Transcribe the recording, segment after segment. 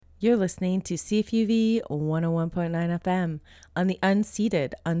You're listening to CFUV 101.9 FM on the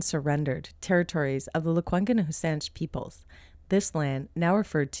unceded, unsurrendered territories of the Lekwungen and Saanich peoples. This land, now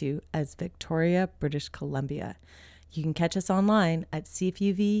referred to as Victoria, British Columbia. You can catch us online at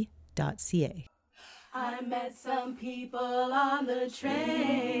cfuv.ca. I met some people on the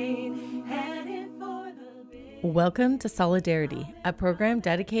train heading for the big... Welcome to Solidarity, a program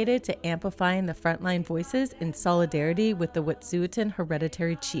dedicated to amplifying the frontline voices in solidarity with the Wet'suwet'en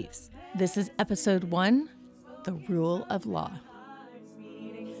hereditary chiefs. This is episode 1, The Rule of Law.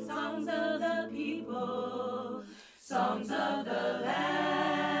 Songs of the people, songs of the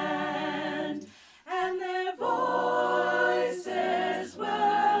land, and their voices were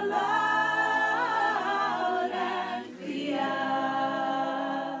loud and clear.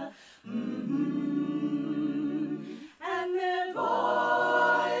 And their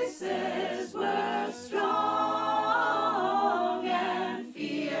voices were strong and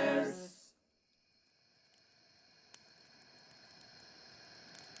fierce.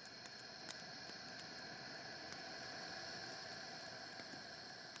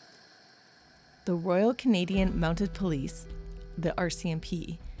 The Royal Canadian Mounted Police, the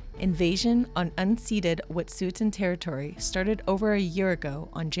RCMP, invasion on unceded Wet'suwet'en territory started over a year ago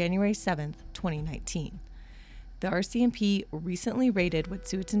on January 7th, 2019. The RCMP recently raided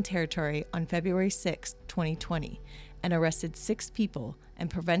Wet'suwet'en territory on February 6th, 2020, and arrested 6 people and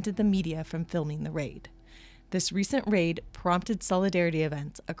prevented the media from filming the raid. This recent raid prompted solidarity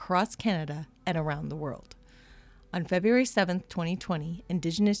events across Canada and around the world. On February 7th, 2020,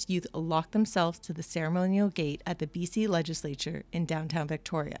 Indigenous youth locked themselves to the ceremonial gate at the BC Legislature in downtown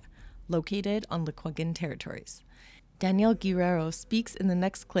Victoria, located on Lekwungen territories. Danielle Guerrero speaks in the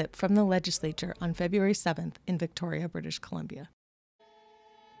next clip from the legislature on February 7th in Victoria, British Columbia.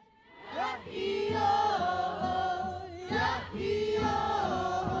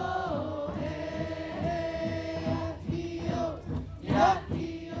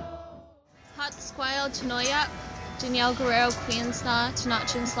 Hot Squile Chinoyak, Danielle Guerrero Queensna,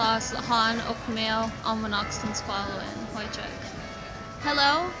 Tanachinsla, Slahan, Okmeo, Almanoxton Squaloin, Hoychuk.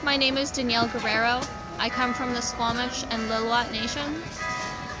 Hello, my name is Danielle Guerrero. I come from the Squamish and Lil'wat Nation.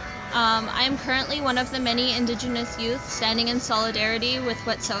 I am currently one of the many Indigenous youth standing in solidarity with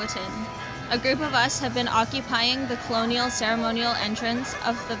Wet'suwet'en. A group of us have been occupying the colonial ceremonial entrance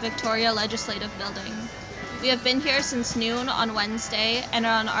of the Victoria Legislative Building. We have been here since noon on Wednesday and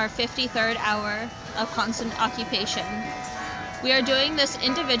are on our 53rd hour of constant occupation. We are doing this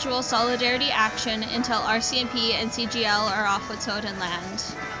individual solidarity action until RCMP and CGL are off Wet'suwet'en land.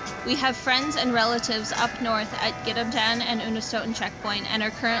 We have friends and relatives up north at Gidimt'en and Unistoten checkpoint and are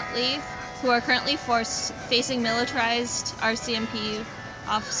currently facing militarized RCMP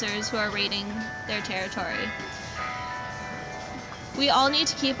officers who are raiding their territory. We all need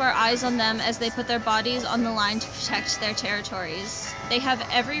to keep our eyes on them as they put their bodies on the line to protect their territories. They have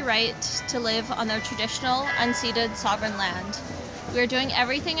every right to live on their traditional, unceded, sovereign land. We are doing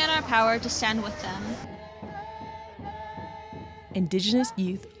everything in our power to stand with them. Indigenous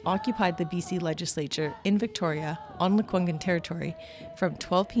youth occupied the BC Legislature in Victoria on Lekwungen territory from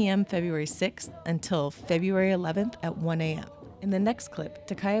 12 p.m. February 6th until February 11th at 1 a.m. In the next clip,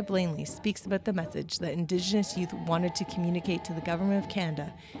 Takaya Blaney speaks about the message that Indigenous youth wanted to communicate to the Government of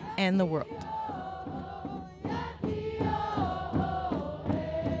Canada and the world.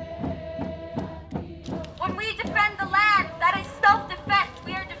 When we defend the land, that is self-defense.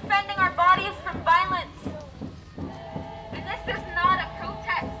 We are defending our bodies from violence. And this is not a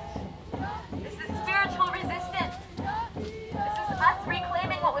protest. This is spiritual resistance. This is us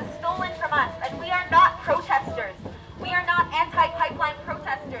reclaiming what was stolen from us. And we are not protesters. We are not anti-pipeline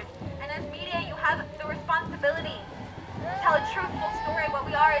protesters. And as media, you have the responsibility to tell a truthful story. What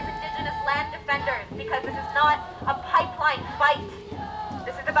we are is Indigenous land defenders, because this is not a pipeline fight.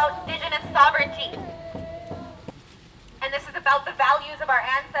 This is about Indigenous sovereignty. And this is about the values of our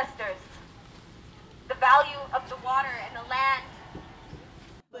ancestors. The value of the water and the land.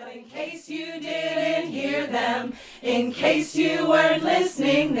 But in case you didn't hear them, in case you weren't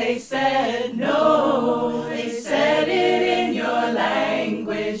listening, they said no. They said it in your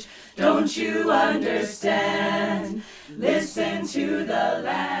language. Don't you understand? Listen to the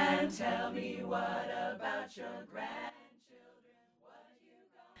land. Tell me what about your grandchildren?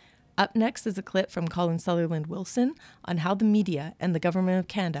 Up next is a clip from Colin Sutherland Wilson on how the media and the Government of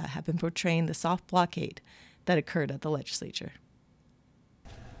Canada have been portraying the soft blockade that occurred at the legislature.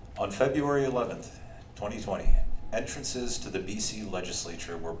 On February 11th, 2020, entrances to the BC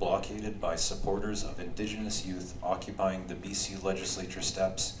Legislature were blockaded by supporters of Indigenous youth occupying the BC Legislature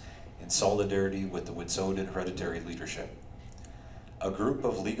steps in solidarity with the Wet'suwet'en hereditary leadership. A group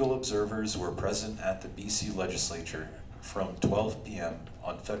of legal observers were present at the BC Legislature from 12 p.m.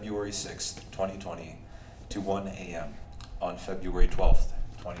 on February 6, 2020 to 1 a.m. on February 12,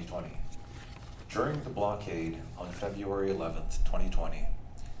 2020. During the blockade on February 11, 2020,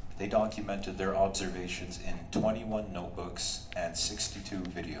 they documented their observations in 21 notebooks and 62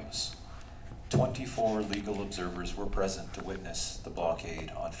 videos. 24 legal observers were present to witness the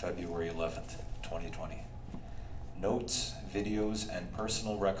blockade on February 11, 2020. Notes, videos, and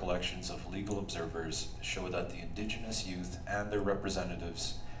personal recollections of legal observers show that the Indigenous youth and their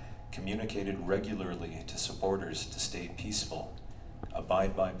representatives communicated regularly to supporters to stay peaceful,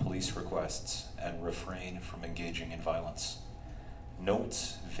 abide by police requests, and refrain from engaging in violence.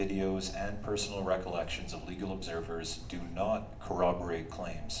 Notes, videos, and personal recollections of legal observers do not corroborate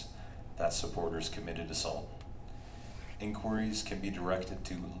claims that supporters committed assault. Inquiries can be directed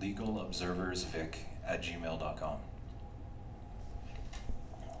to legalobserversvic@gmail.com.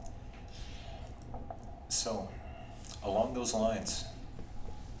 So, along those lines,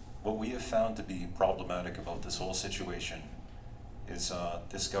 what we have found to be problematic about this whole situation is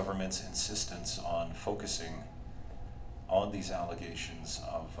this government's insistence on focusing on these allegations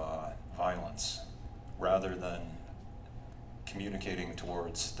of violence rather than communicating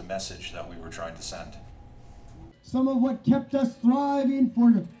towards the message that we were trying to send. Some of what kept us thriving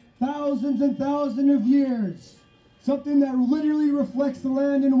for thousands and thousands of years. Something that literally reflects the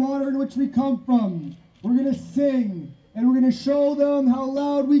land and water in which we come from. We're going to sing, and we're going to show them how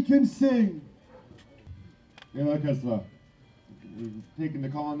loud we can sing. We've taken the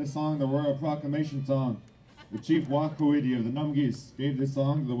call on this song, the Royal Proclamation song. The Chief Wakwidi of the Numgis gave this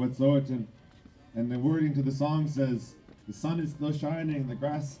song to the Wet'suwet'en, and the wording to the song says, "The sun is still shining, the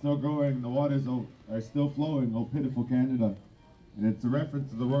grass is still growing, the waters are still flowing, oh pitiful Canada." And it's a reference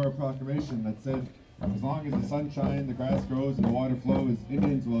to the Royal Proclamation that said, as long as the sun shines, the grass grows, and the water flows,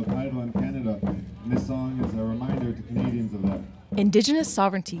 Indians will have title on Canada. And this song is a reminder to Canadians of that. Indigenous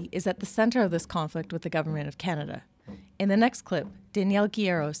sovereignty is at the center of this conflict with the Government of Canada. In the next clip, Danielle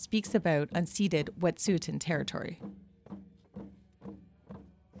Guerrero speaks about unceded Wet'suwet'en territory.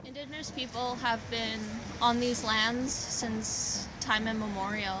 Indigenous people have been on these lands since time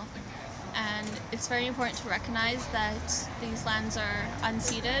immemorial, and it's very important to recognize that these lands are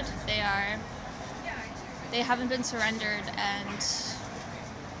unceded. They haven't been surrendered, and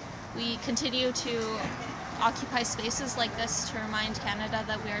we continue to occupy spaces like this to remind Canada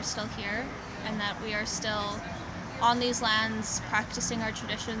that we are still here and that we are still on these lands practicing our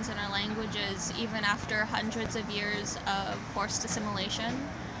traditions and our languages even after hundreds of years of forced assimilation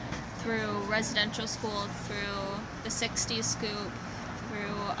through residential school, through the 60s scoop,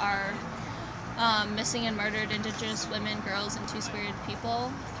 through our missing and murdered Indigenous women, girls, and Two-Spirit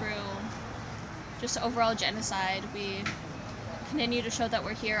people, through just overall genocide. We continue to show that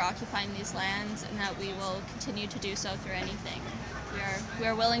we're here occupying these lands and that we will continue to do so through anything. We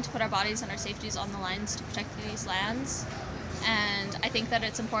are willing to put our bodies and our safeties on the lines to protect these lands, and I think that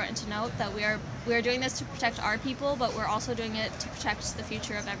it's important to note that we are doing this to protect our people, but we're also doing it to protect the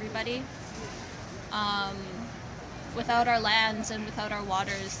future of everybody. Without our lands and without our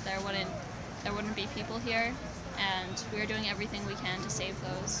waters, there wouldn't be people here, and we are doing everything we can to save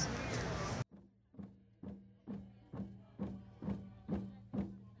those.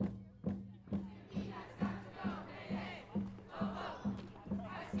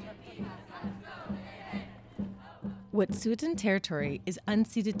 Wet'suwet'en territory is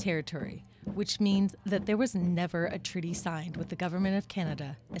unceded territory, which means that there was never a treaty signed with the Government of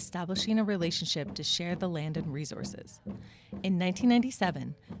Canada establishing a relationship to share the land and resources. In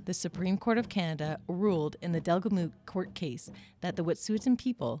 1997, the Supreme Court of Canada ruled in the Delgamuukw court case that the Wet'suwet'en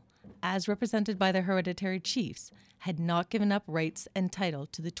people, as represented by their hereditary chiefs, had not given up rights and title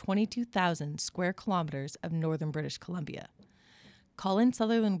to the 22,000 square kilometers of northern British Columbia. Colin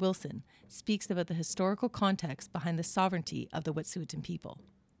Sutherland Wilson speaks about the historical context behind the sovereignty of the Wet'suwet'en people.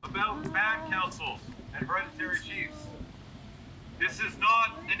 About band councils and hereditary chiefs. This is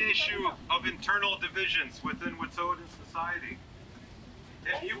not an issue of internal divisions within Wet'suwet'en society.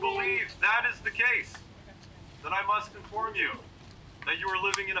 If you believe that is the case, then I must inform you that you are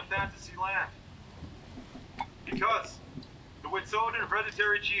living in a fantasy land. Because the Wet'suwet'en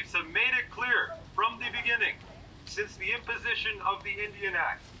hereditary chiefs have made it clear from the beginning, since the imposition of the Indian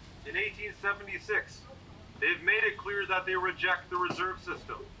Act in 1876, they've made it clear that they reject the reserve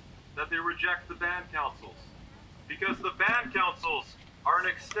system, that they reject the band councils. Because the band councils are an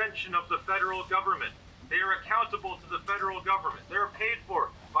extension of the federal government. They are accountable to the federal government. They are paid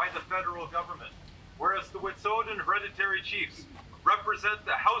for by the federal government. Whereas the Wet'suwet'en hereditary chiefs represent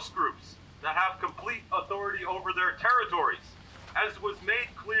the house groups that have complete authority over their territories. as was made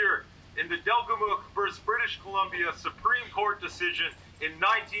clear in the Delgamuukw versus British Columbia Supreme Court decision in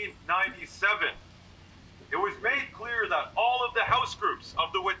 1997. It was made clear that all of the house groups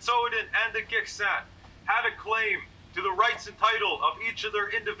of the Wet'suwet'en and the Gitxsan had a claim to the rights and title of each of their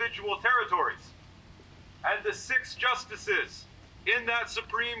individual territories. And the 6 justices in that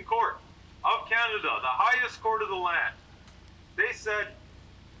Supreme Court of Canada, the highest court of the land, they said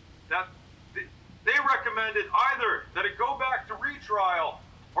that they recommended either that it go back to retrial,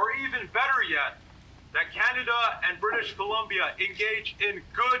 or even better yet, that Canada and British Columbia engage in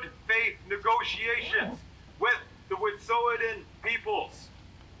good faith negotiations with the Wet'suwet'en peoples.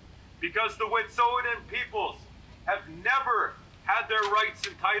 Because the Wet'suwet'en peoples have never had their rights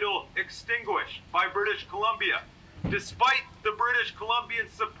and title extinguished by British Columbia, despite the British Columbian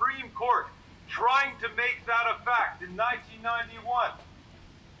Supreme Court trying to make that a fact in 1991.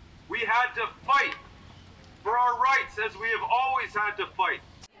 We had to fight for our rights, as we have always had to fight.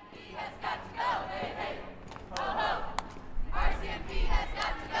 RCMP has got to go, hey, hey, ho, ho. RCMP has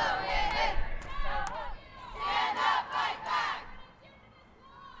got to go, hey, hey, ho, ho. Stand up, fight back.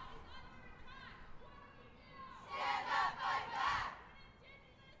 Stand up, fight back.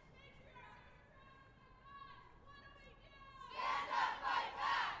 Stand up, fight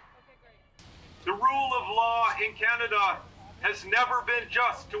back. The rule of law in Canada has never been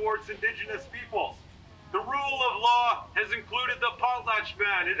just towards Indigenous peoples. The rule of law has included the potlatch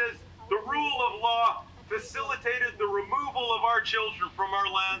ban. It is the rule of law facilitated the removal of our children from our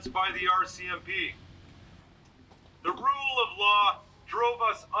lands by the RCMP. The rule of law drove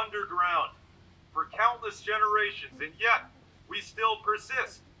us underground for countless generations, and yet we still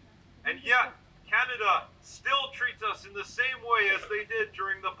persist. And yet Canada still treats us in the same way as they did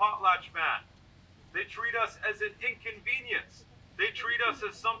during the potlatch ban. They treat us as an inconvenience. They treat us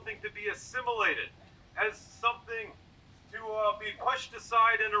as something to be assimilated, as something to be pushed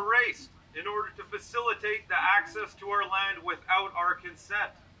aside and erased in order to facilitate the access to our land without our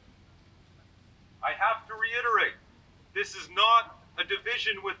consent. I have to reiterate, this is not a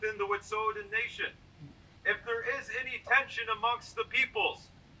division within the Wet'suwet'en Nation. If there is any tension amongst the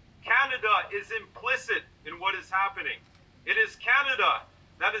peoples, Canada is implicit in what is happening. It is Canada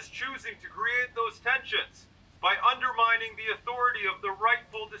that is choosing to create those tensions by undermining the authority of the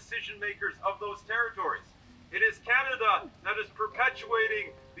rightful decision makers of those territories. It is Canada that is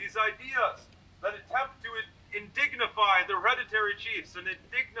perpetuating these ideas that attempt to indignify the hereditary chiefs and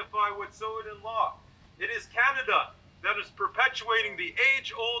indignify Wet'suwet'en law. It is Canada that is perpetuating the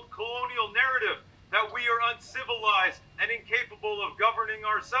age-old colonial narrative that we are uncivilized and incapable of governing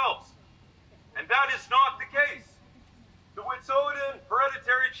ourselves. And that is not the case. The Wet'suwet'en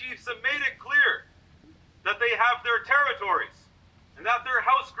hereditary chiefs have made it clear that they have their territories and that their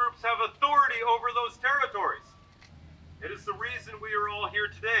house groups have authority over those territories. It is the reason we are all here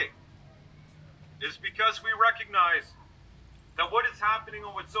today. It is because we recognize that what is happening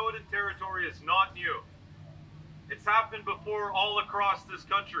on Wet'suwet'en territory is not new. It's happened before all across this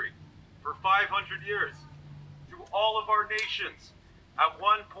country for 500 years to all of our nations at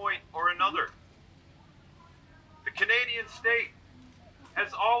one point or another. The Canadian state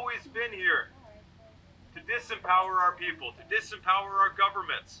has always been here to disempower our people, to disempower our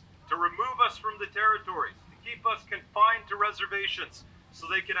governments, to remove us from the territories, to keep us confined to reservations so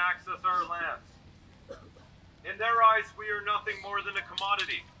they can access our lands. In their eyes, we are nothing more than a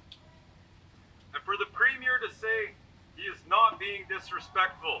commodity. And for the Premier to say he is not being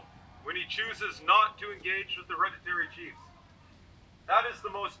disrespectful when he chooses not to engage with the hereditary chiefs, that is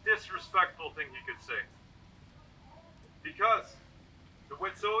the most disrespectful thing he could say. Because the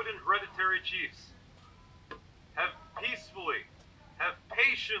Wet'suwet'en hereditary chiefs have peacefully, have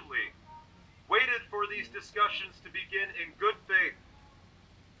patiently waited for these discussions to begin in good faith.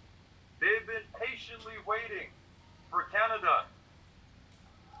 They've been patiently waiting for Canada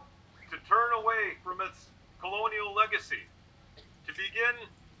to turn away from its colonial legacy, to begin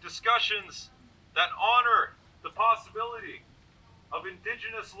discussions that honor the possibility of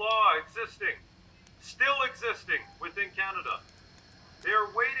Indigenous law still existing within Canada. They are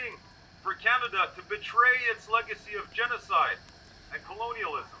waiting for Canada to betray its legacy of genocide and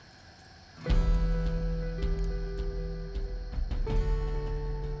colonialism.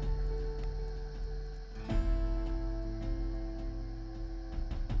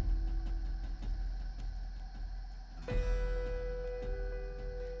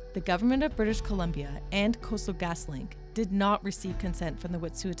 The government of British Columbia and Coastal GasLink did not receive consent from the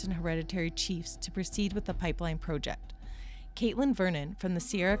Wet'suwet'en hereditary chiefs to proceed with the pipeline project. Caitlin Vernon from the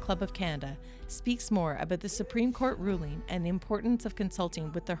Sierra Club of Canada speaks more about the Supreme Court ruling and the importance of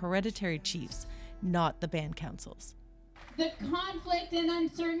consulting with the hereditary chiefs, not the band councils. The conflict and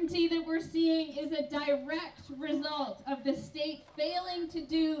uncertainty that we're seeing is a direct result of the state failing to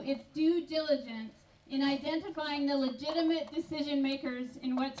do its due diligence in identifying the legitimate decision makers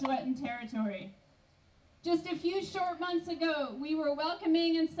in Wet'suwet'en territory. Just a few short months ago, we were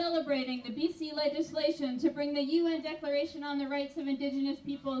welcoming and celebrating the BC legislation to bring the UN Declaration on the Rights of Indigenous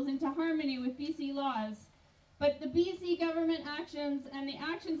Peoples into harmony with BC laws. But the BC government actions and the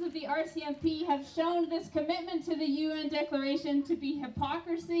actions of the RCMP have shown this commitment to the UN Declaration to be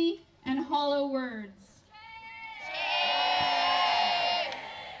hypocrisy and hollow words.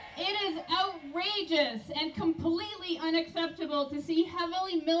 It is outrageous and completely unacceptable to see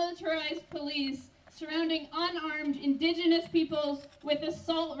heavily militarized police surrounding unarmed Indigenous peoples with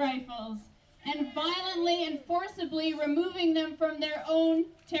assault rifles and violently and forcibly removing them from their own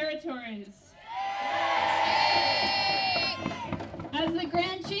territories. As the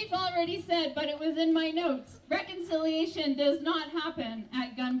Grand Chief already said, but it was in my notes, reconciliation does not happen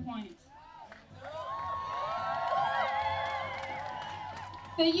at gunpoint.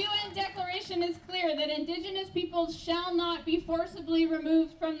 The UN Declaration is clear that Indigenous peoples shall not be forcibly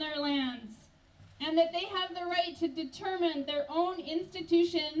removed from their lands, and that they have the right to determine their own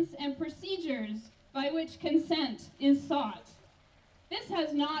institutions and procedures by which consent is sought. This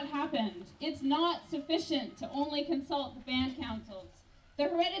has not happened. It's not sufficient to only consult the band councils. The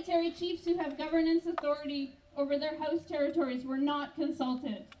hereditary chiefs who have governance authority over their house territories were not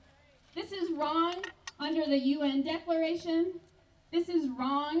consulted. This is wrong under the UN Declaration. This is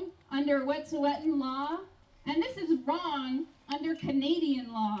wrong under Wet'suwet'en law. And this is wrong under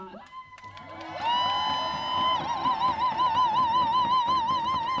Canadian law.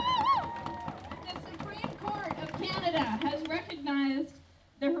 The Supreme Court of Canada has recognized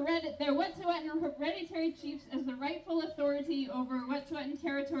the Wet'suwet'en hereditary chiefs as the rightful authority over Wet'suwet'en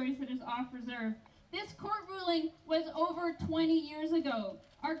territories that is off reserve. This court ruling was over 20 years ago.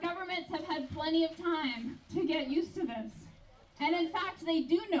 Our governments have had plenty of time to get used to this. And in fact, they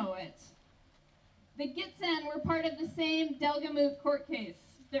do know it. The Gitxsan were part of the same Delgamuukw court case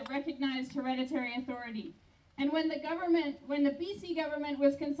that recognized hereditary authority. And when the BC government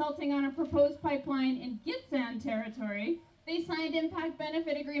was consulting on a proposed pipeline in Gitxsan territory, they signed impact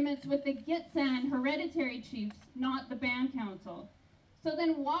benefit agreements with the Gitxsan hereditary chiefs, not the Band Council. So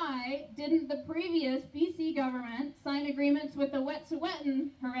then why didn't the previous BC government sign agreements with the Wet'suwet'en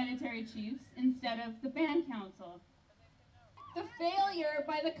hereditary chiefs instead of the Band Council? The failure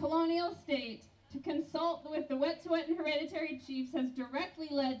by the colonial state to consult with the Wet'suwet'en hereditary chiefs has directly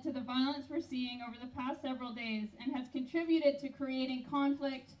led to the violence we're seeing over the past several days and has contributed to creating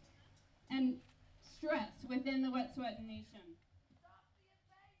conflict and stress within the Wet'suwet'en nation.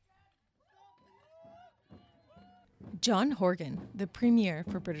 John Horgan, the Premier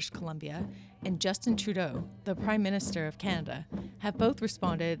for British Columbia, and Justin Trudeau, the Prime Minister of Canada, have both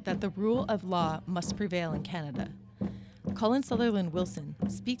responded that the rule of law must prevail in Canada. Colin Sutherland Wilson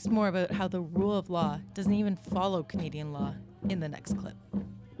speaks more about how the rule of law doesn't even follow Canadian law in the next clip.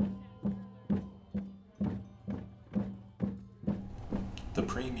 The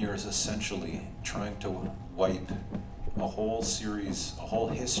Premier is essentially trying to wipe a whole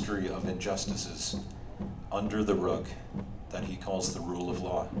history of injustices under the rug that he calls the rule of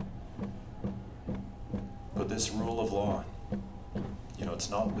law. But this rule of law, it's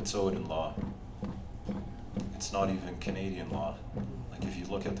not Wet'suwet'en law. It's not even Canadian law. Like if you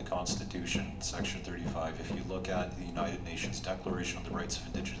look at the Constitution, Section 35, if you look at the United Nations Declaration on the Rights of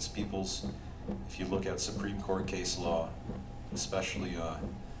Indigenous Peoples, if you look at Supreme Court case law, especially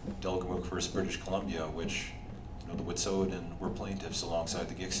Delgamuukw versus British Columbia, which the Wet'suwet'en were plaintiffs alongside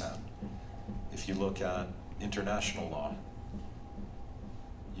the Gitxsan. If you look at international law,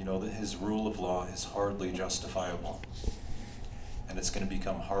 that his rule of law is hardly justifiable, and it's going to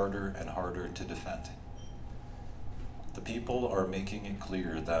become harder and harder to defend. The people are making it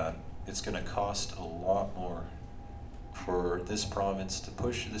clear that it's going to cost a lot more for this province to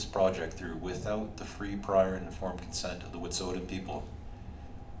push this project through without the free, prior, and informed consent of the Wet'suwet'en people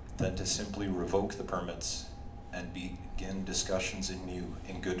than to simply revoke the permits and begin discussions anew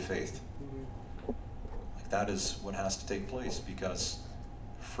in good faith. Like that is what has to take place, because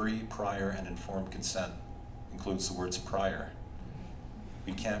free, prior, and informed consent includes the words prior.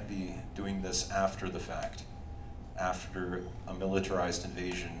 We can't be doing this after the fact, after a militarized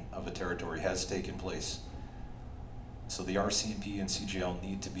invasion of a territory has taken place. So the RCMP and CGL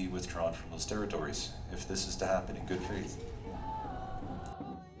need to be withdrawn from those territories if this is to happen in good faith.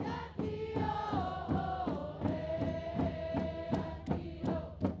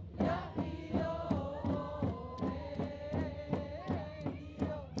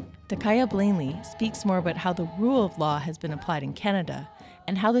 The Micaiah Blaney speaks more about how the rule of law has been applied in Canada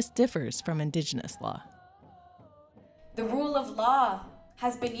and how this differs from Indigenous law. The rule of law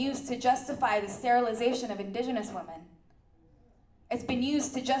has been used to justify the sterilization of Indigenous women. It's been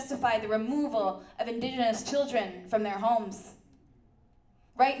used to justify the removal of Indigenous children from their homes.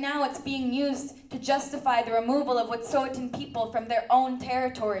 Right now, it's being used to justify the removal of Wet'suwet'en people from their own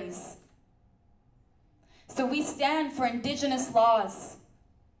territories. So we stand for Indigenous laws.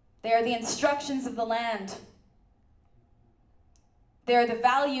 They are the instructions of the land. They are the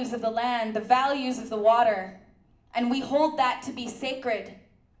values of the land, the values of the water. And we hold that to be sacred.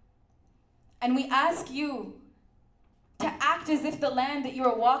 And we ask you to act as if the land that you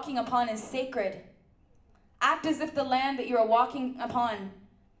are walking upon is sacred. Act as if the land that you are walking upon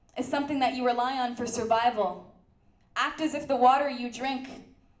is something that you rely on for survival. Act as if the water you drink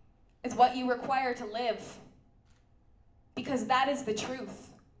is what you require to live. Because that is the truth.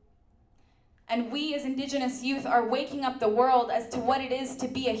 And we as Indigenous youth are waking up the world as to what it is to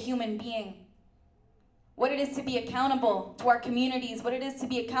be a human being. What it is to be accountable to our communities, what it is to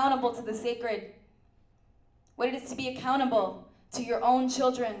be accountable to the sacred, what it is to be accountable to your own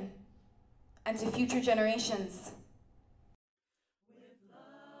children and to future generations. With love,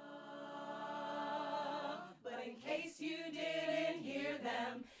 but in case you didn't hear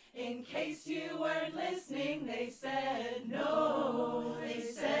them, in case you weren't listening, they said no, they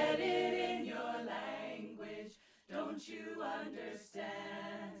said it in your language, don't you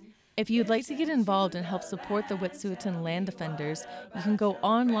understand? If you'd like to get involved and help support the Wet'suwet'en land defenders, you can go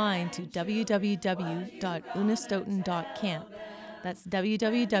online to www.unistoten.camp. That's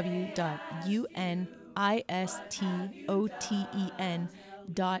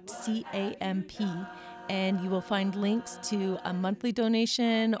www.unistoten.camp, and you will find links to a monthly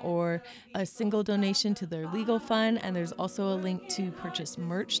donation or a single donation to their legal fund, and there's also a link to purchase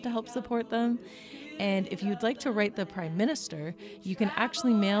merch to help support them. And if you'd like to write the Prime Minister, you can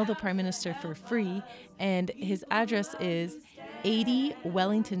actually mail the Prime Minister for free, and his address is 80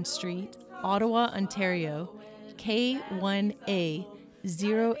 Wellington Street, Ottawa, Ontario, K1A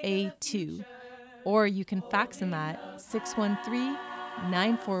 0A2, or you can fax him at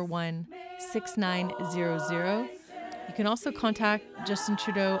 613-941-6900. You can also contact Justin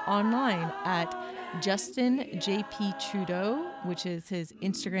Trudeau online at Justin JP Trudeau, which is his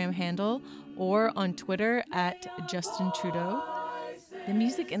Instagram handle, or on Twitter at Justin Trudeau. The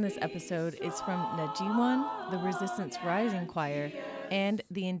music in this episode is from Najiwan, the Resistance Rising Choir, and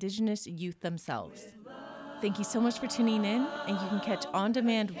the Indigenous youth themselves. Thank you so much for tuning in, and you can catch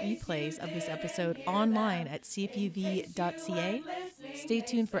on-demand replays of this episode online at cfuv.ca. Stay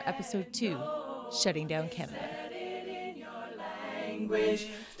tuned for episode 2, Shutting Down Canada.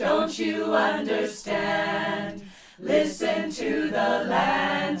 Don't you understand? Listen to the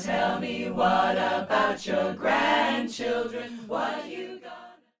land. Tell me, what about your grandchildren? What you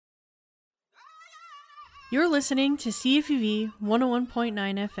gonna... You're listening to CFUV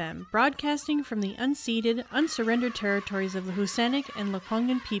 101.9 FM, broadcasting from the unceded, unsurrendered territories of the Hoosanic and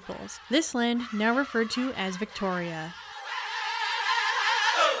Lekwungen peoples, this land now referred to as Victoria.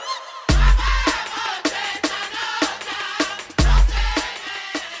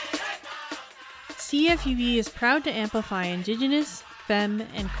 CFUV is proud to amplify Indigenous, femme,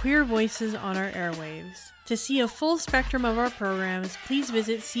 and queer voices on our airwaves. To see a full spectrum of our programs, please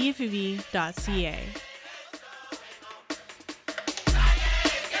visit cfuv.ca.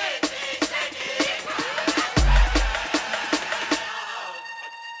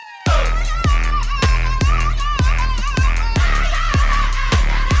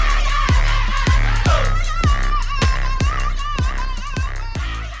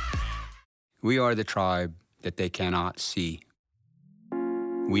 We are the tribe that they cannot see.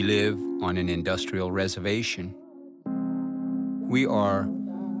 We live on an industrial reservation. We are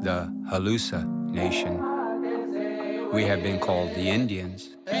the Halusa Nation. We have been called the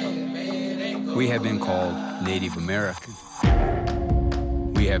Indians. We have been called Native American.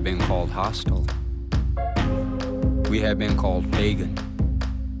 We have been called hostile. We have been called pagan.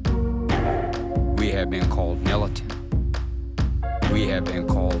 We have been called militant. We have been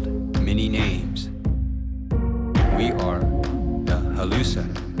called many names. We are the Halusa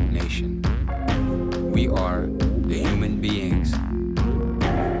Nation. We are the human beings.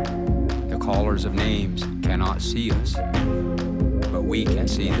 The callers of names cannot see us, but we can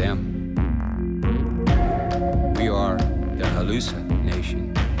see them. We are the Halusa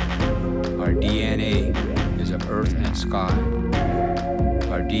Nation. Our DNA is of earth and sky.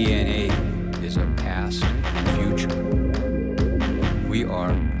 Our DNA is of past and future. We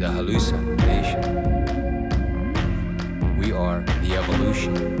are the Halusa Nation. We We are the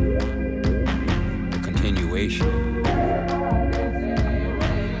evolution, the continuation.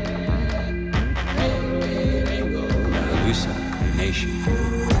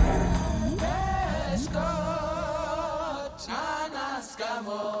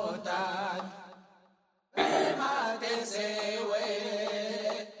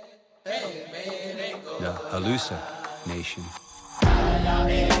 The hallucination. The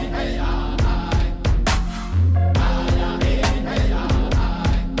hallucination.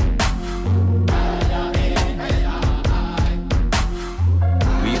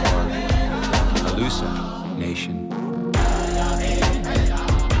 We are hallucination.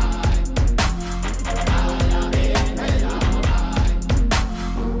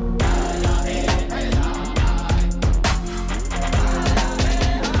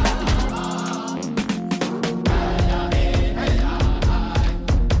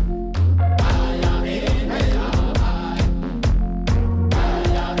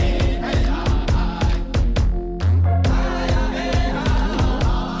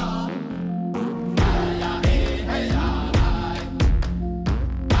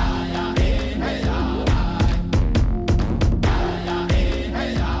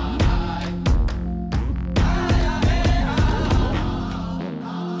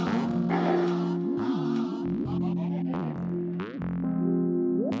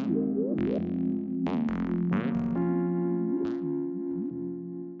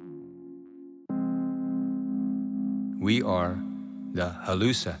 We are the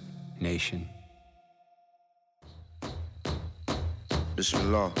hallucination.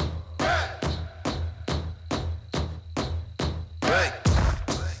 Bismillah. Hey!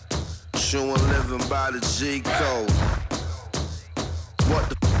 Chewing living by the G code. What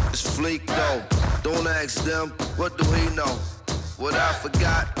the f is Fleek though? Don't ask them, what do he know? What I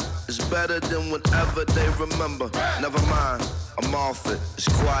forgot is better than whatever they remember. Never mind, I'm off it, it's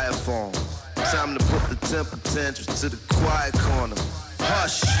quiet form. Time to put the temper tantrums to the quiet corner.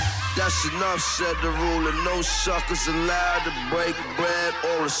 Hush, that's enough, said the ruler. No suckers allowed to break bread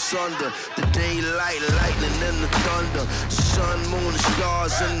or asunder. The daylight, lightning and the thunder. Sun, moon, and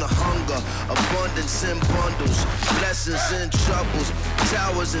stars and the hunger. Abundance in bundles, blessings and troubles.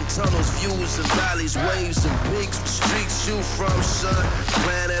 Towers and tunnels, views and valleys, waves and peaks. Streets you from, son,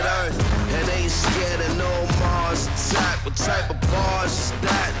 planet Earth. And ain't scared of no Mars attack. What type of bars is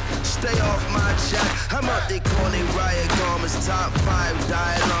that? Stay off my jack. I'm out they corny riot garments. Top 5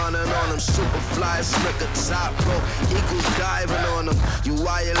 dial on them. Super fly, slicker, top rope. Equals diving on them. You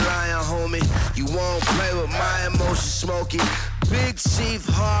why you lying, homie? You won't play with my emotions, Smokey. Big chief,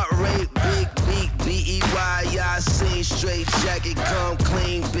 heart rate, big beat, B-E-Y, I seen straight jacket, come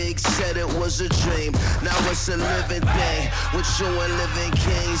clean, big said it was a dream, now it's a living thing, with you and living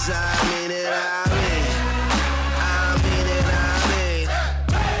kings, I mean it, I mean it,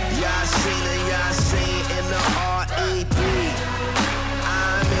 Yasin in the R-E-D,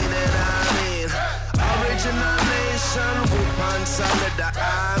 I mean it, original nation, Wupan solid,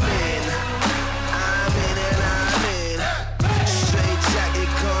 I mean it,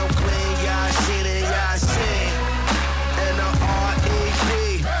 come clean, Yasin and the R.E.P.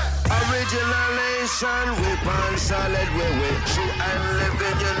 Original nation, we pan solid, we with you and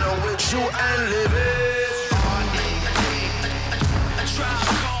living, you know with you and living. R.E.P. A tribe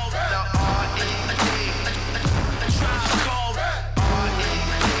called the R.E.P. A tribe called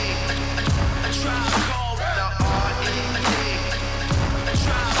R.E.P. A tribe called the R.E.P. A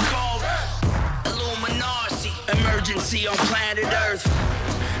tribe called Illuminati. Emergency on planet Earth.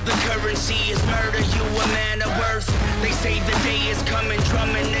 The currency is murder, you a man of worth. They say the day is coming,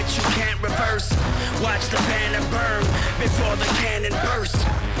 drumming that you can't reverse. Watch the banner burn before the cannon burst.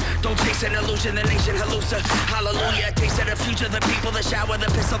 Don't chase an illusion, the nation hallucina. Hallelujah, taste of the future, the people, the shower, the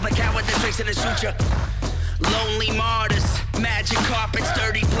pistol, the coward, the trace of the suture. Lonely martyrs, magic carpets,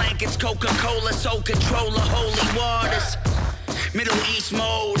 dirty blankets, Coca-Cola, soul controller, holy waters. Middle East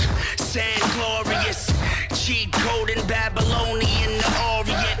mode, sand glorious. Cheat code in Babylonian, the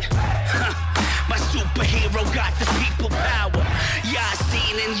Orient. My superhero got the people power.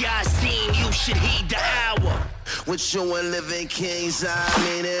 Yasin, you should heed the hour. With you and living kings, I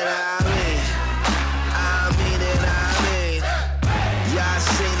mean it, I mean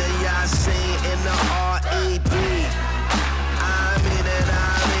Yasin in the R.E.D. I mean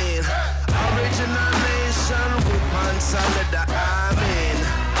original nation, Wupan solid, I mean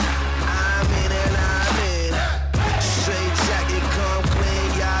straight jacket, come clean,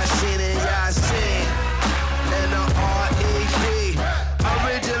 Yasin and the R.E.P.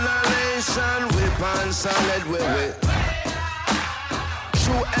 Original nation, Wupan solid, we with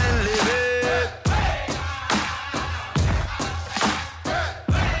true and live it.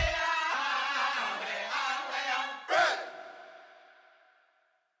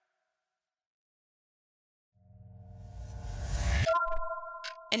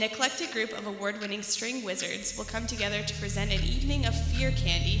 An eclectic group of award-winning string wizards will come together to present an evening of fear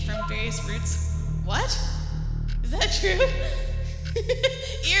candy from various roots. What? Is that true?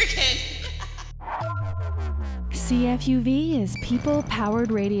 Ear candy. CFUV is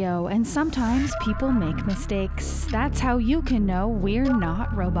people-powered radio, and sometimes people make mistakes. That's how you can know we're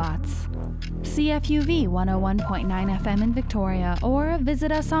not robots. CFUV 101.9 FM in Victoria, or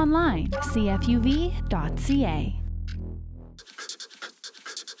visit us online, cfuv.ca.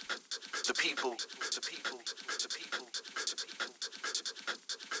 The people, the people, the people,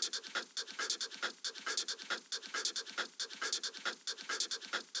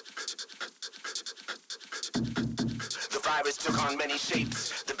 the virus took on many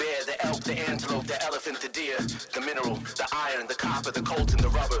shapes. The bear, the elk, the antelope, the elephant, the deer, the mineral, the iron, the copper, the coltan, the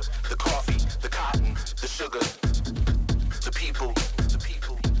rubber, the coffee, the cotton, the sugar. The people, the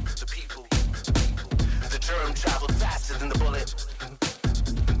people, the people, the people. The germ traveled faster than the bullet.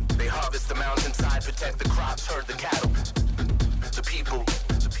 They harvest the mountainside, protect the crops, herd the cattle. The people,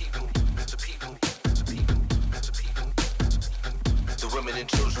 the people, the people, the people, the people. The women and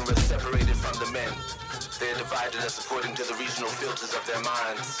children were separated from the men. They are divided us according to the regional filters of their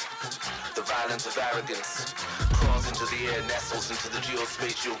minds. The violence of arrogance crawls into the air, nestles into the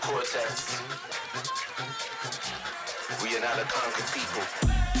geospatial cortex. We are not a conquered people.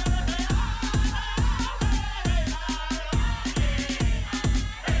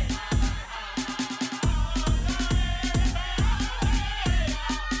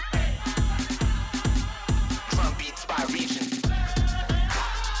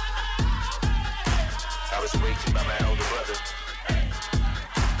 Awakened by my elder brother.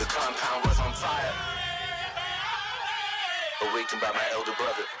 The compound was on fire. Awakened by my elder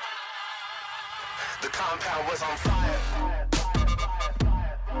brother. The compound was on fire.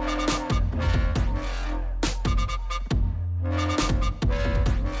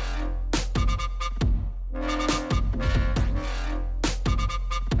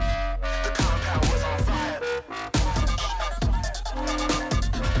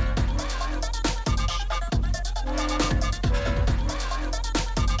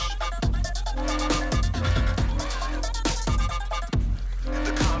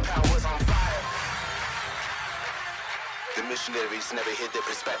 Missionaries never hid their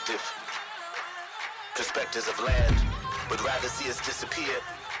perspectives of land, would rather see us disappear.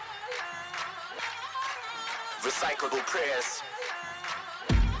 Recyclable prayers.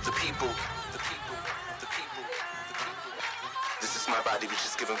 The people, the people, the people, the people. This is my body which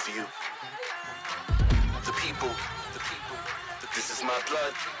is given for you. The people, the people, this is my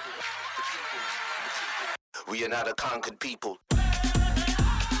blood. The people, the people. We are not a conquered people.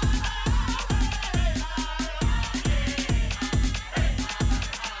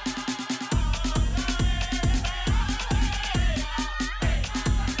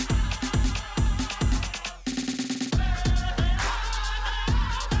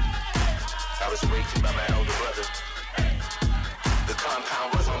 Awakened by my elder brother. The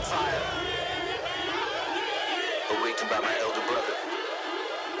compound was on fire. Awakened by my elder brother.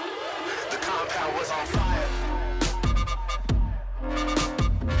 The compound was on fire.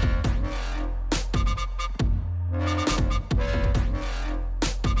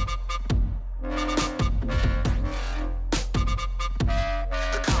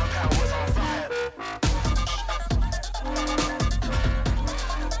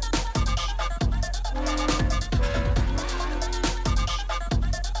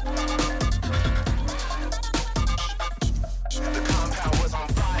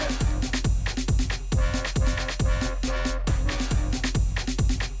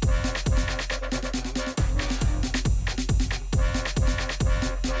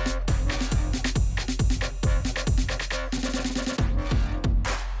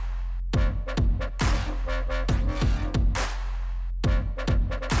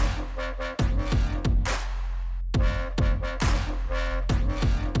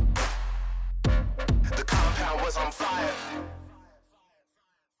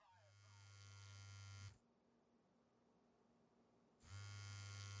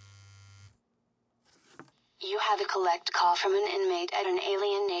 You have a collect call from an inmate at an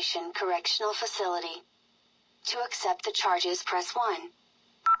Alien Nation correctional facility. To accept the charges, press 1.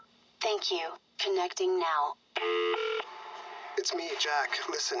 Thank you. Connecting now. It's me, Jack.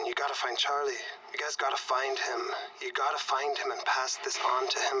 Listen, you gotta find Charlie. You guys gotta find him. You gotta find him and pass this on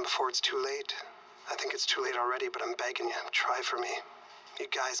to him before it's too late. I think it's too late already, but I'm begging you, try for me. You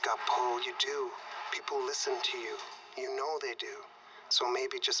guys got pull, you do. People listen to you. You know they do. So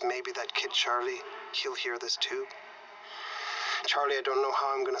maybe, just maybe, that kid Charlie, he'll hear this too. Charlie, I don't know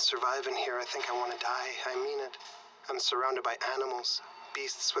how I'm gonna survive in here. I think I wanna die. I mean it. I'm surrounded by animals.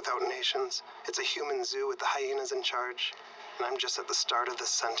 beasts without nations. It's a human zoo with the hyenas in charge. And I'm just at the start of this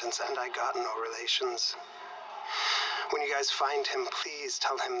sentence, and I got no relations. When you guys find him, please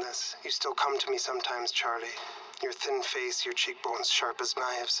tell him this. You still come to me sometimes, Charlie. Your thin face, your cheekbones sharp as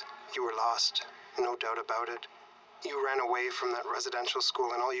knives. You were lost, no doubt about it. You ran away from that residential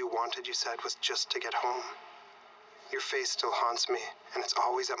school, and all you wanted, you said, was just to get home. Your face still haunts me, and it's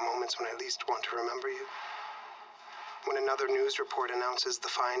always at moments when I least want to remember you. When another news report announces the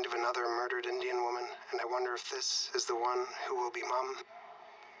find of another murdered Indian woman, and I wonder if this is the one who will be Mum.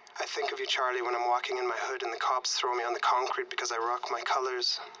 I think of you, Charlie, when I'm walking in my hood and the cops throw me on the concrete because I rock my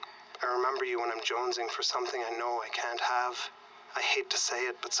colors. I remember you when I'm jonesing for something I know I can't have. I hate to say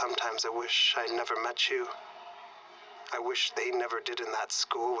it, but sometimes I wish I'd never met you. I wish they never did in that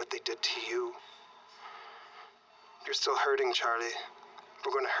school what they did to you. You're still hurting, Charlie.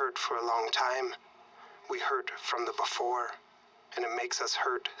 We're going to hurt for a long time. We hurt from the before, and it makes us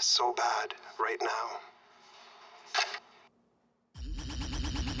hurt so bad right now.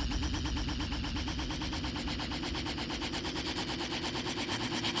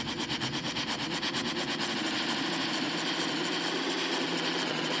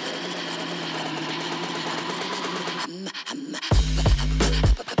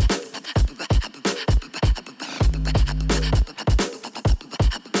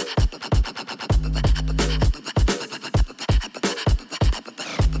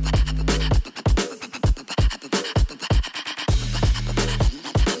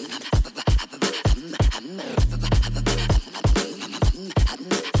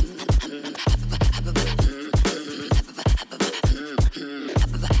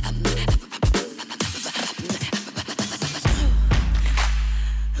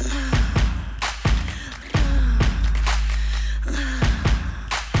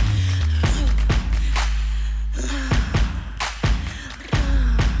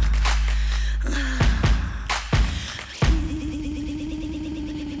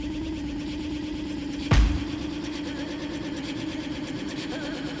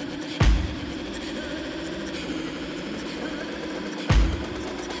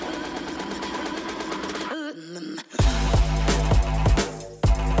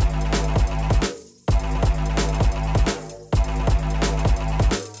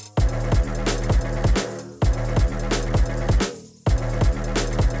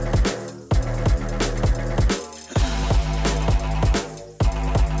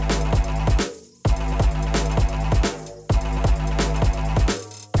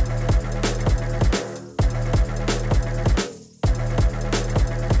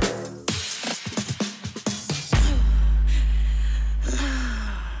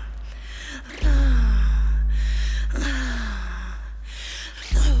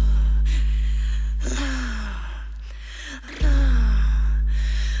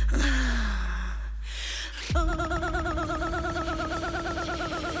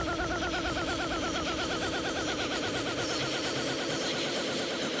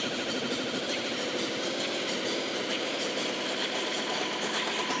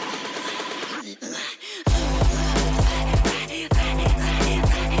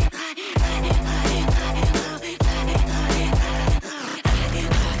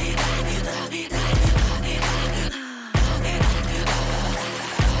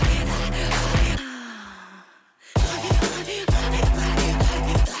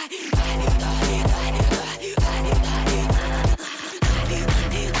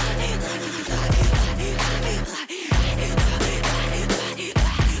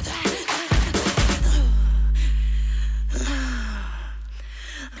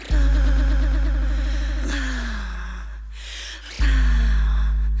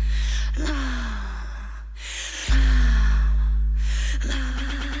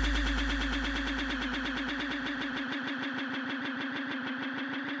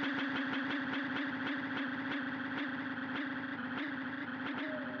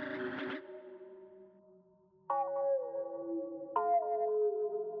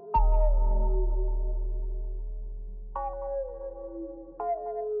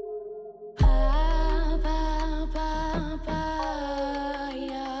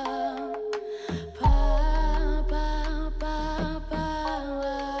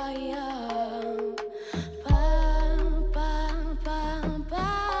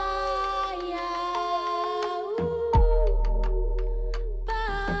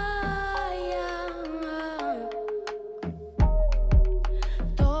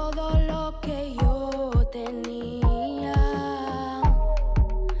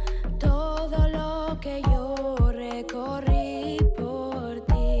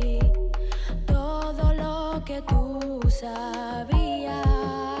 que tú sabías.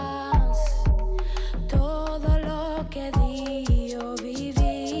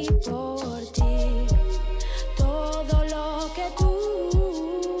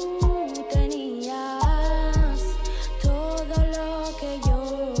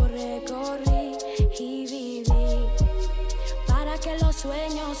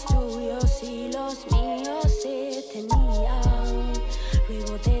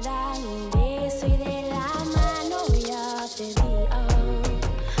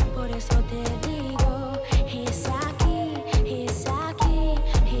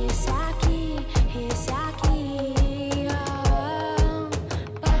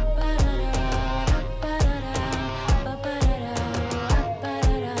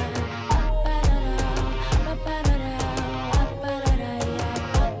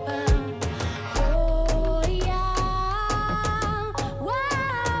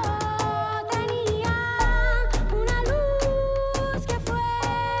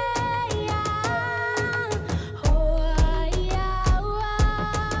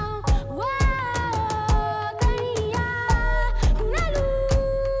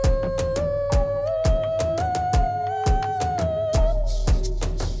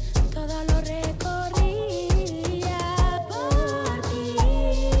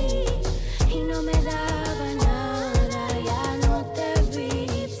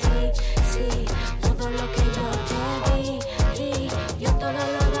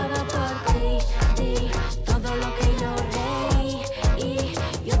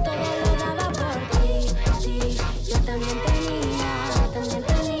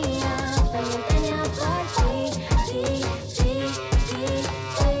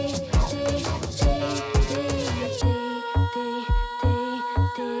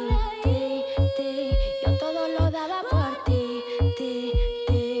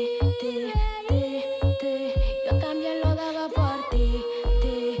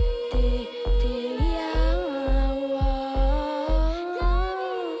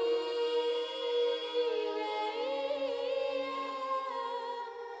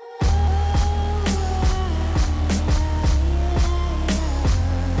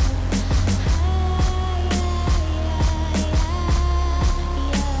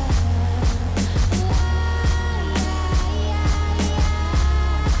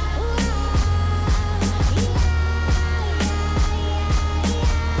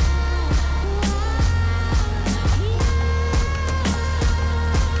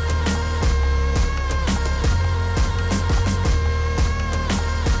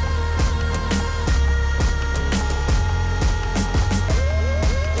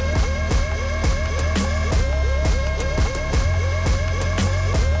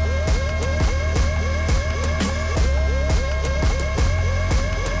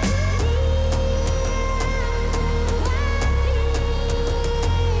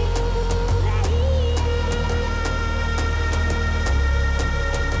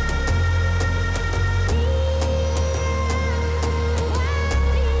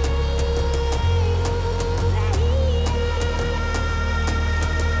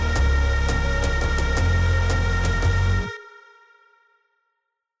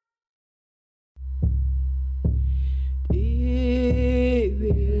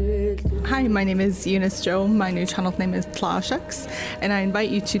 Hi, my name is Eunice Joe. My new channel name is Tla'ashaks, and I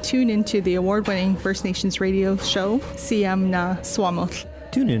invite you to tune into the award-winning First Nations radio show, CM Na Swamoth.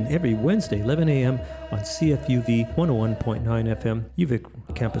 Tune in every Wednesday, 11 a.m. on CFUV 101.9 FM,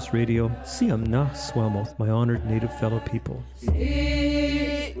 UVic Campus Radio, CM Na Swamoth, my honored Native fellow people.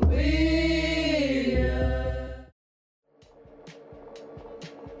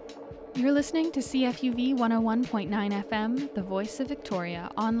 You're listening to CFUV 101.9 FM, the voice of Victoria,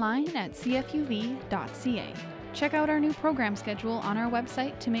 online at cfuv.ca. Check out our new program schedule on our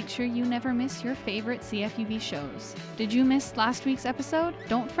website to make sure you never miss your favorite CFUV shows. Did you miss last week's episode?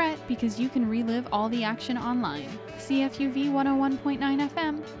 Don't fret, because you can relive all the action online. CFUV 101.9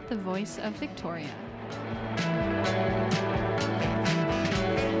 FM, the voice of Victoria.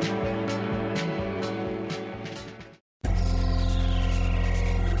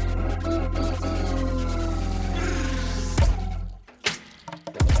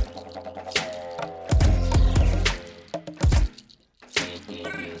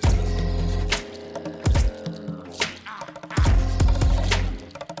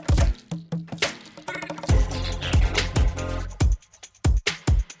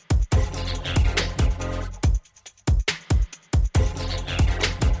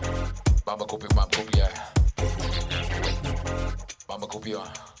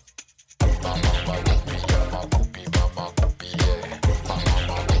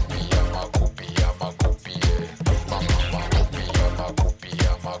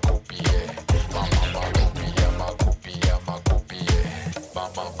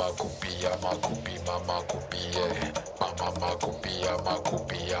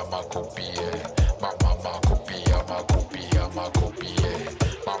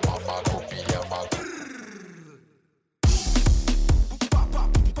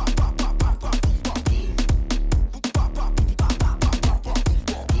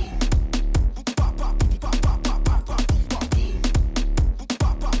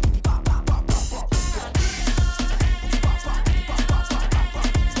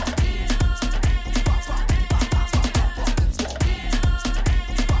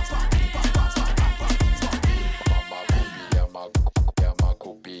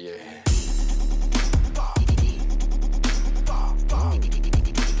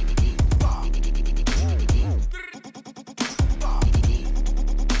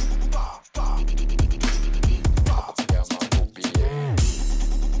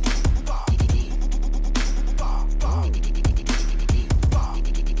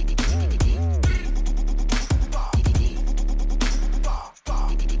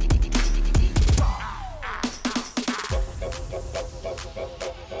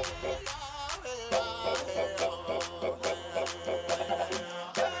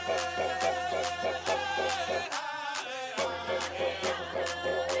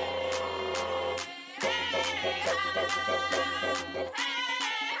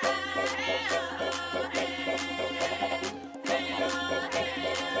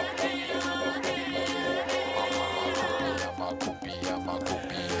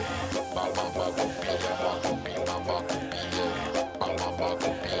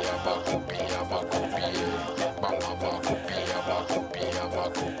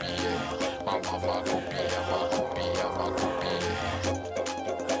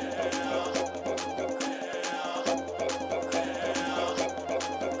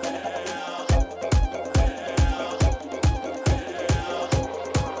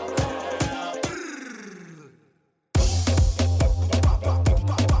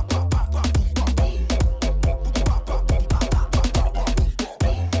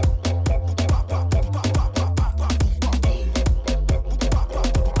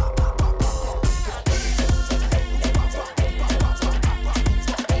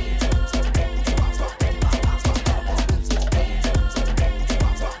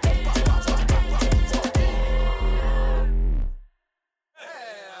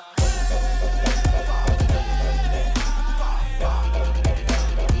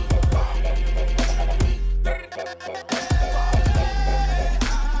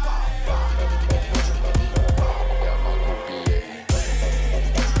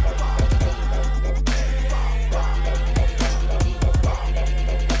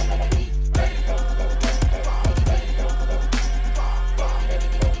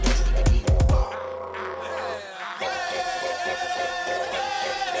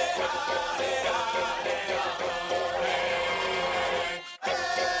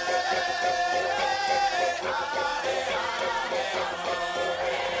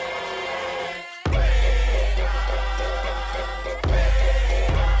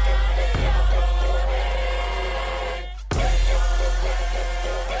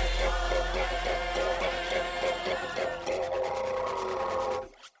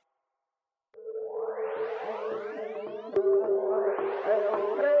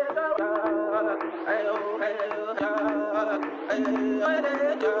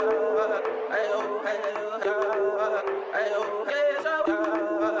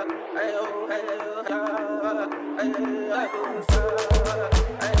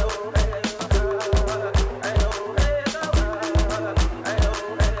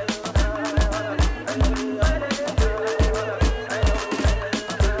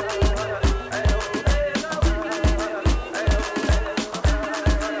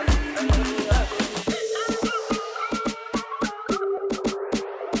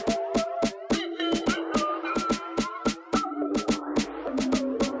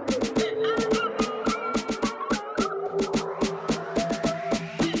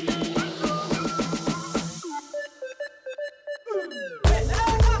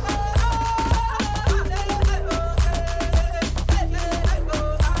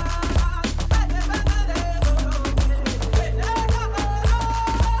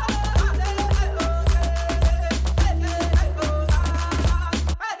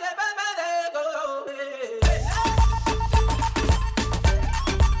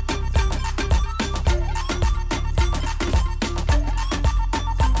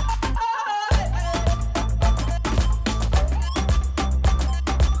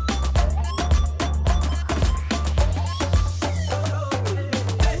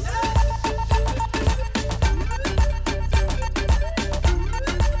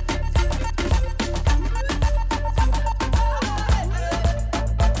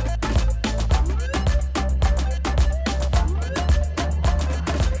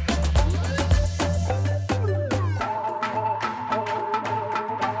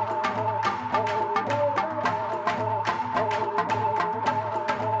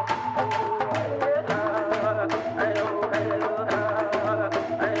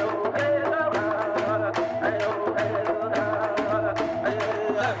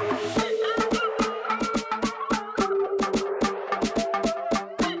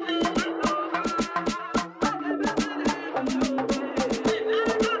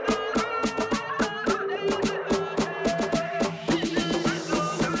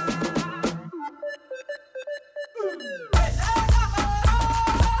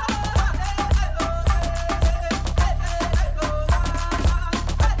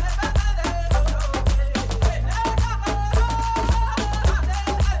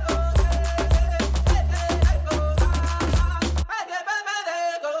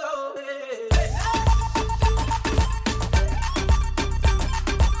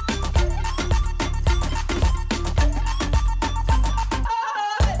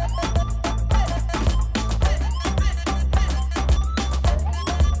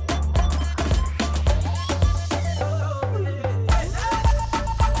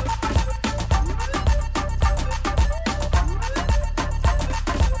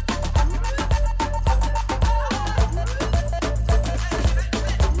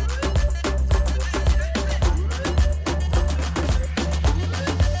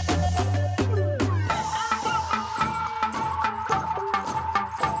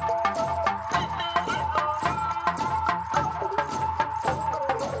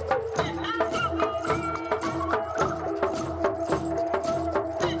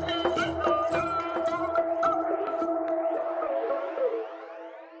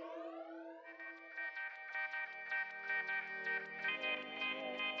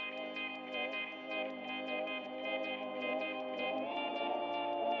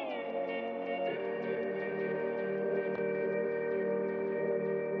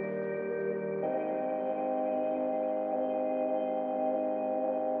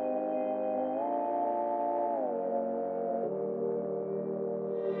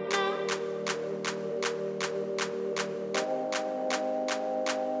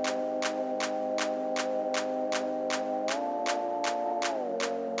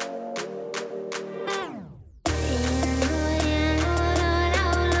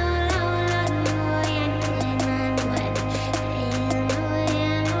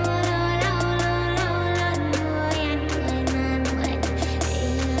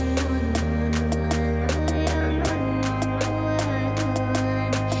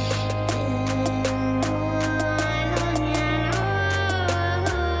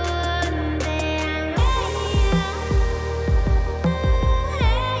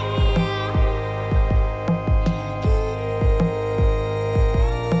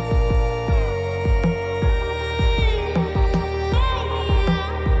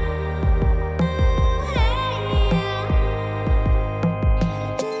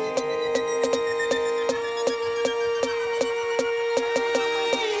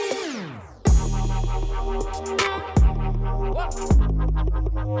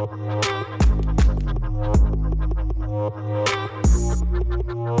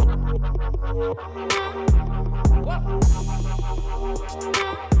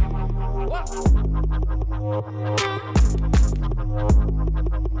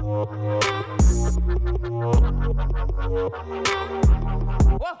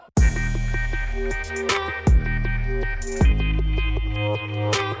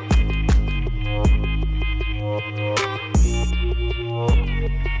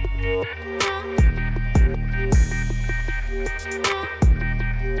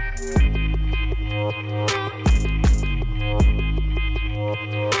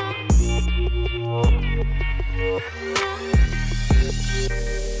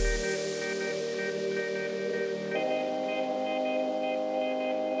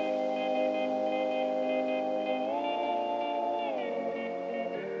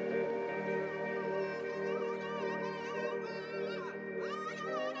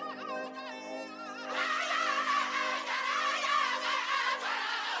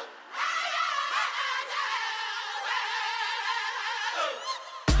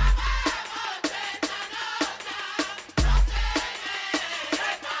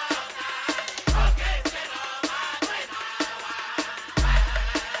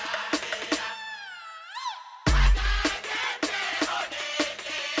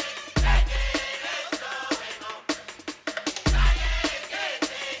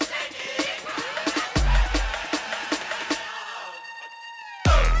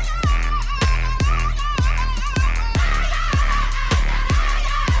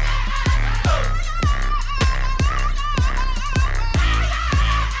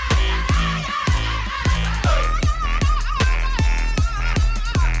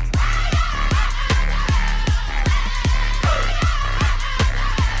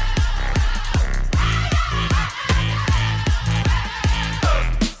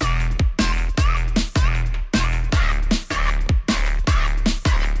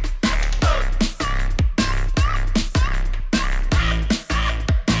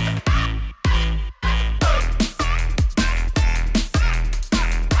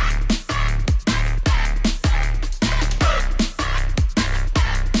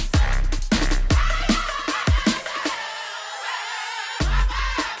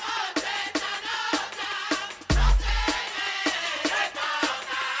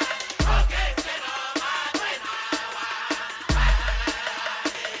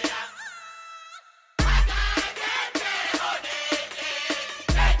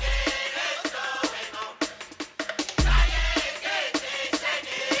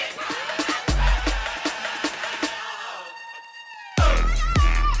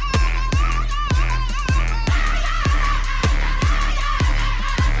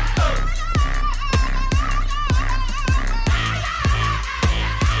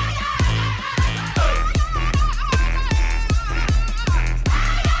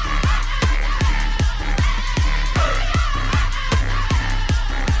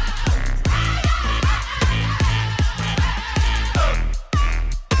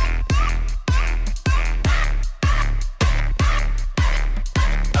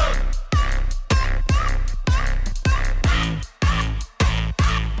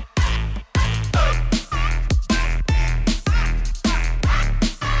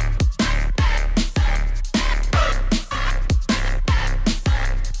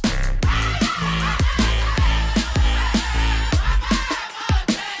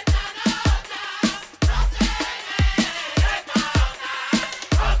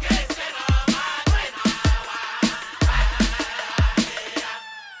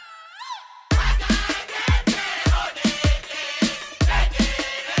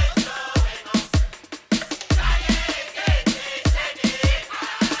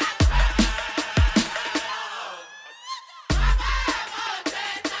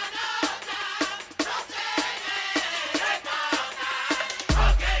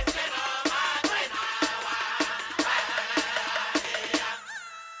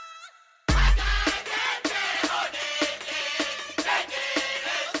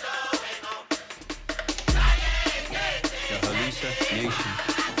 nation,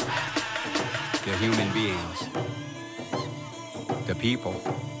 the human beings, the people,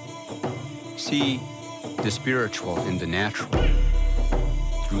 see the spiritual in the natural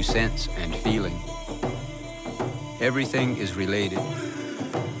through sense and feeling. Everything is related.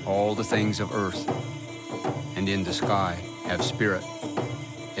 All the things of earth and in the sky have spirit.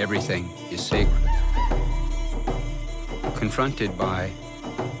 Everything is sacred. Confronted by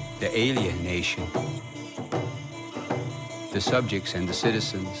the alien nation, the subjects and the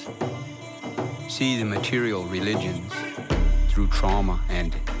citizens see the material religions through trauma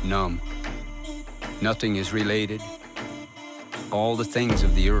and numb. Nothing is related. All the things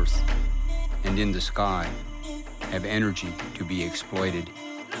of the earth and in the sky have energy to be exploited.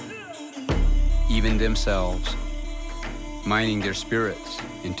 Even themselves, mining their spirits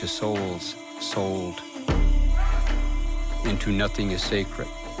into souls sold. Into nothing is sacred,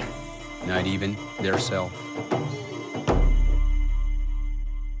 not even their self.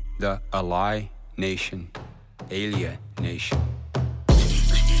 The Alai Nation, alienation.